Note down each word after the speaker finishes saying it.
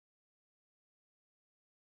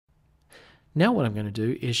Now what I'm going to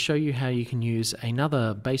do is show you how you can use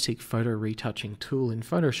another basic photo retouching tool in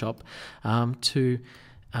Photoshop to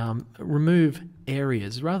remove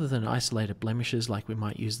areas rather than isolated blemishes like we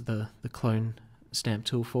might use the clone stamp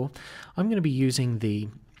tool for. I'm going to be using the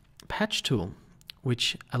patch tool,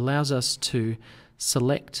 which allows us to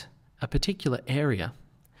select a particular area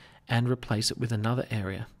and replace it with another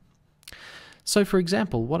area. So for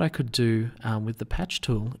example, what I could do with the patch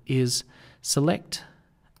tool is select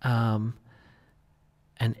an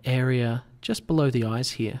area just below the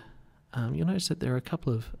eyes here. You'll notice that there are a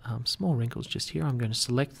couple of small wrinkles just here. I'm going to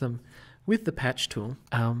select them with the patch tool.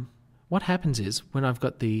 What happens is when I've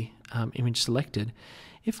got the image selected,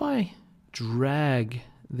 if I drag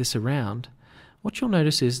this around, what you'll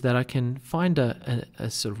notice is that I can find a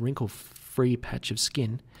sort of wrinkle-free patch of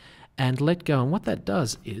skin and let go. And what that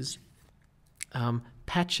does is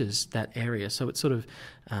patches that area, so it sort of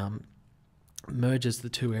merges the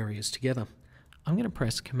two areas together. I'm going to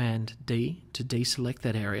press Command D to deselect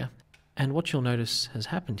that area, and what you'll notice has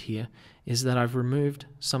happened here is that I've removed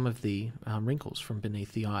some of the wrinkles from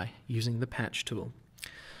beneath the eye using the patch tool.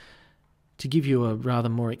 To give you a rather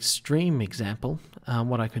more extreme example,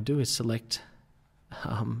 what I could do is select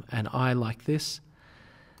an eye like this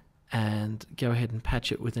and go ahead and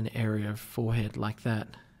patch it with an area of forehead like that.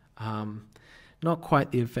 Not quite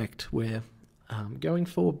the effect we're going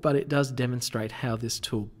for, but it does demonstrate how this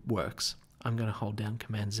tool works. I'm going to hold down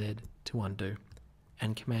Command Z to undo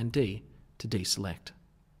and Command D to deselect.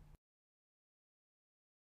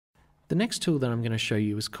 The next tool that I'm going to show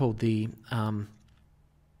you is called the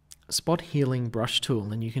Spot Healing Brush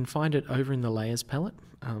tool, and you can find it over in the Layers palette,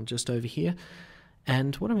 just over here.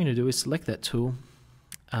 And what I'm going to do is select that tool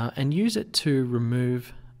and use it to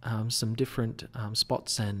remove some different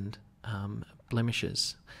spots and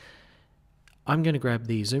blemishes. I'm going to grab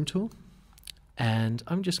the zoom tool and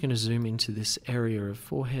I'm just going to zoom into this area of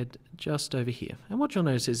forehead just over here. And what you'll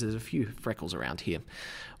notice is there's a few freckles around here.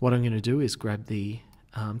 What I'm going to do is grab the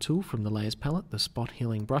tool from the Layers palette, the Spot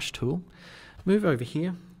Healing Brush tool, move over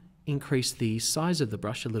here, increase the size of the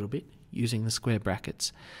brush a little bit using the square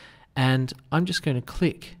brackets, and I'm just going to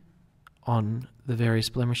click on the various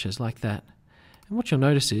blemishes like that. And what you'll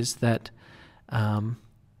notice is that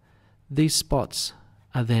these spots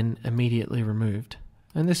are then immediately removed.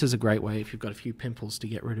 And this is a great way if you've got a few pimples to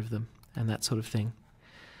get rid of them and that sort of thing.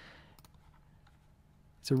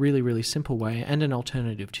 It's a really, really simple way and an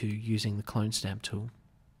alternative to using the clone stamp tool.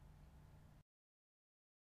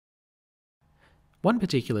 One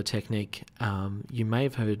particular technique you may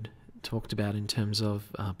have heard talked about in terms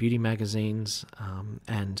of beauty magazines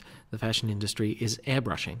and the fashion industry is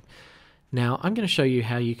airbrushing. Now I'm going to show you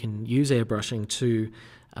how you can use airbrushing to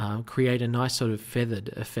create a nice sort of feathered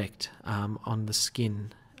effect on the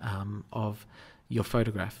skin of your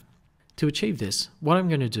photograph. To achieve this, what I'm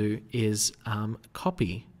going to do is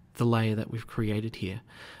copy the layer that we've created here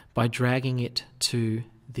by dragging it to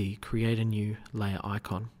the Create a New Layer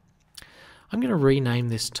icon. I'm going to rename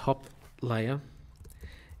this top layer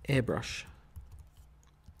Airbrush,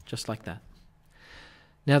 just like that.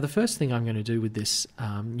 Now the first thing I'm going to do with this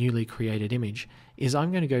newly created image is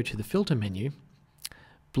I'm going to go to the Filter menu,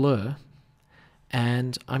 Blur,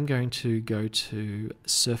 and I'm going to go to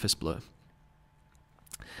Surface Blur.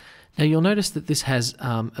 Now you'll notice that this has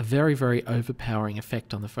a very, very overpowering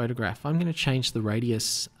effect on the photograph. I'm going to change the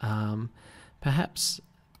radius perhaps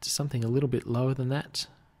to something a little bit lower than that,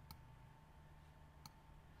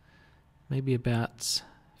 maybe about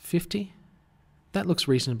 50. That looks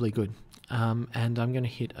reasonably good, and I'm going to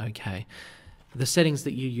hit OK. The settings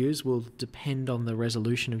that you use will depend on the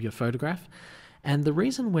resolution of your photograph. And the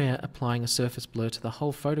reason we're applying a surface blur to the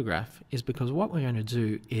whole photograph is because what we're going to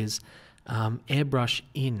do is airbrush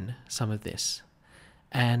in some of this.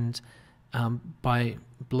 And by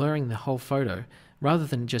blurring the whole photo, rather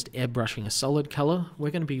than just airbrushing a solid color, we're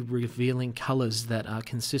going to be revealing colors that are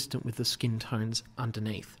consistent with the skin tones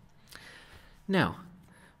underneath. Now,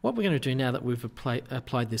 what we're going to do now that we've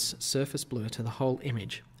applied this surface blur to the whole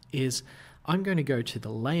image is I'm going to go to the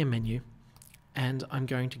Layer menu and I'm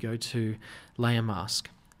going to go to Layer Mask.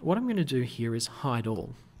 What I'm going to do here is hide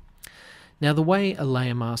all. Now the way a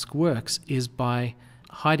layer mask works is by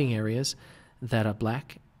hiding areas that are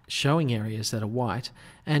black, showing areas that are white,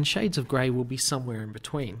 and shades of grey will be somewhere in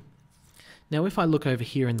between. Now if I look over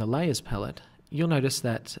here in the Layers palette, you'll notice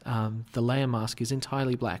that the layer mask is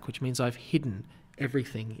entirely black, which means I've hidden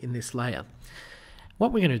everything in this layer.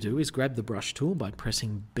 What we're going to do is grab the brush tool by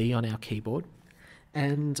pressing B on our keyboard,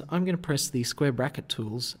 And I'm going to press the square bracket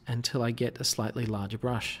tools until I get a slightly larger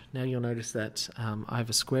brush. Now you'll notice that I have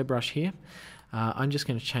a square brush here. I'm just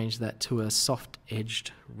going to change that to a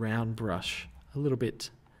soft-edged round brush, a little bit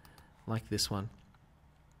like this one.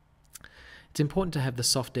 It's important to have the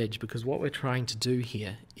soft edge because what we're trying to do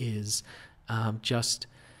here is just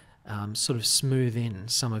sort of smooth in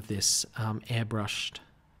some of this airbrushed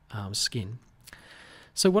skin.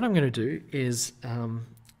 So what I'm going to do is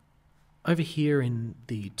over here in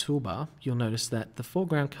the toolbar, you'll notice that the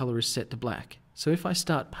foreground color is set to black. So if I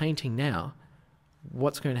start painting now,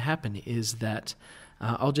 what's going to happen is that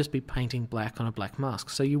I'll just be painting black on a black mask,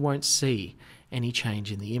 so you won't see any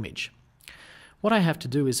change in the image. What I have to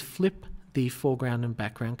do is flip the foreground and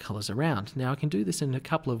background colors around. Now I can do this in a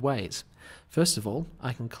couple of ways. First of all,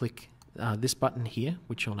 I can click this button here,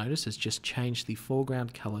 which you'll notice has just changed the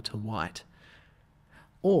foreground color to white.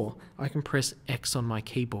 Or I can press X on my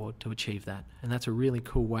keyboard to achieve that. And that's a really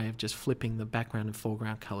cool way of just flipping the background and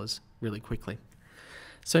foreground colors really quickly.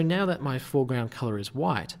 So now that my foreground color is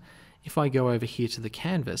white, if I go over here to the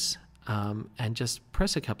canvas and just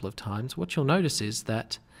press a couple of times, what you'll notice is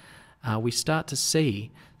that we start to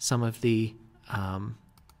see some of the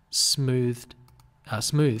smooth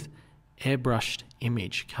airbrushed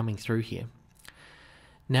image coming through here.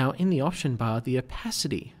 Now in the option bar, the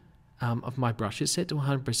opacity of my brush is set to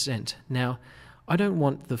 100%. Now, I don't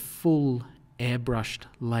want the full airbrushed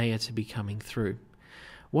layer to be coming through.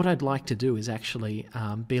 What I'd like to do is actually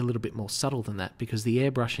be a little bit more subtle than that because the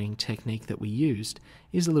airbrushing technique that we used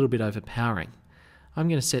is a little bit overpowering. I'm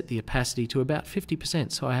going to set the opacity to about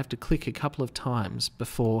 50%, so I have to click a couple of times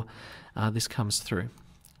before this comes through.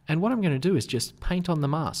 And what I'm going to do is just paint on the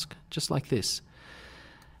mask, just like this,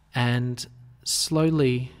 and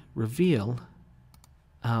slowly reveal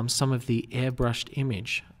some of the airbrushed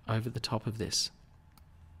image over the top of this.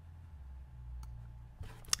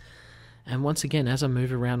 And once again, as I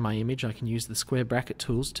move around my image, I can use the square bracket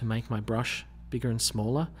tools to make my brush bigger and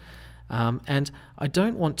smaller. And I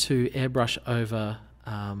don't want to airbrush over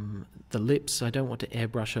the lips, I don't want to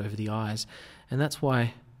airbrush over the eyes, and that's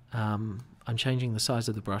why I'm changing the size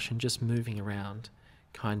of the brush and just moving around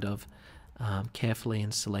kind of carefully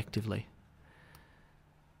and selectively.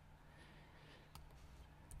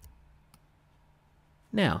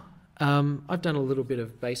 Now, I've done a little bit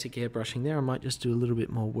of basic airbrushing there. I might just do a little bit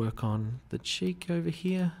more work on the cheek over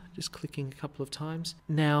here, just clicking a couple of times.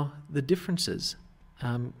 Now, the differences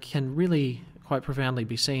can really quite profoundly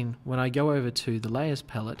be seen when I go over to the Layers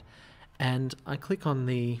palette and I click on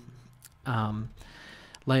the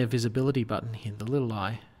Layer Visibility button here, the little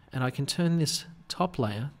eye, and I can turn this top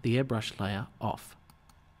layer, the airbrush layer, off.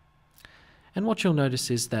 And what you'll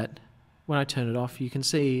notice is that when I turn it off, you can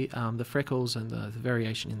see the freckles and the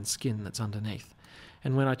variation in the skin that's underneath.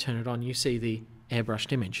 And when I turn it on, you see the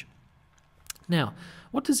airbrushed image. Now,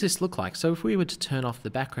 what does this look like? So if we were to turn off the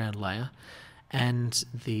background layer and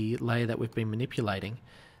the layer that we've been manipulating,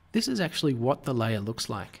 this is actually what the layer looks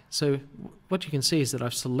like. So what you can see is that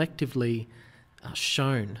I've selectively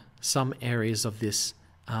shown some areas of this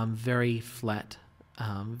very flat,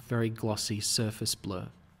 very glossy surface blur.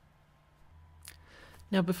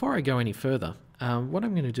 Now before I go any further, what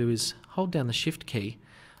I'm going to do is hold down the Shift key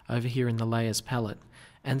over here in the Layers palette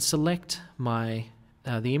and select my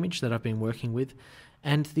the image that I've been working with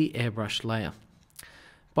and the airbrush layer.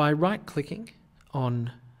 By right-clicking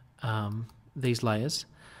on these layers,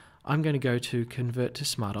 I'm going to go to Convert to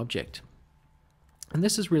Smart Object. And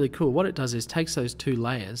this is really cool. What it does is takes those two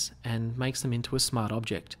layers and makes them into a smart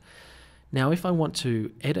object. Now if I want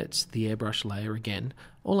to edit the airbrush layer again,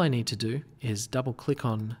 all I need to do is double click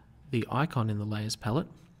on the icon in the Layers palette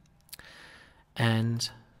and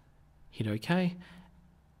hit OK,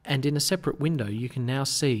 and in a separate window you can now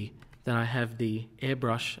see that I have the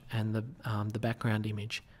airbrush and the background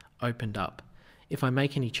image opened up. If I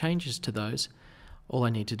make any changes to those, all I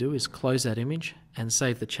need to do is close that image and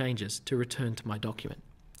save the changes to return to my document.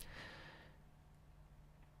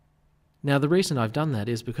 Now the reason I've done that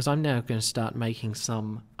is because I'm now going to start making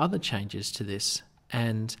some other changes to this,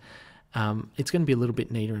 and it's going to be a little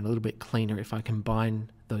bit neater and a little bit cleaner if I combine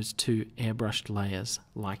those two airbrushed layers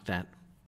like that.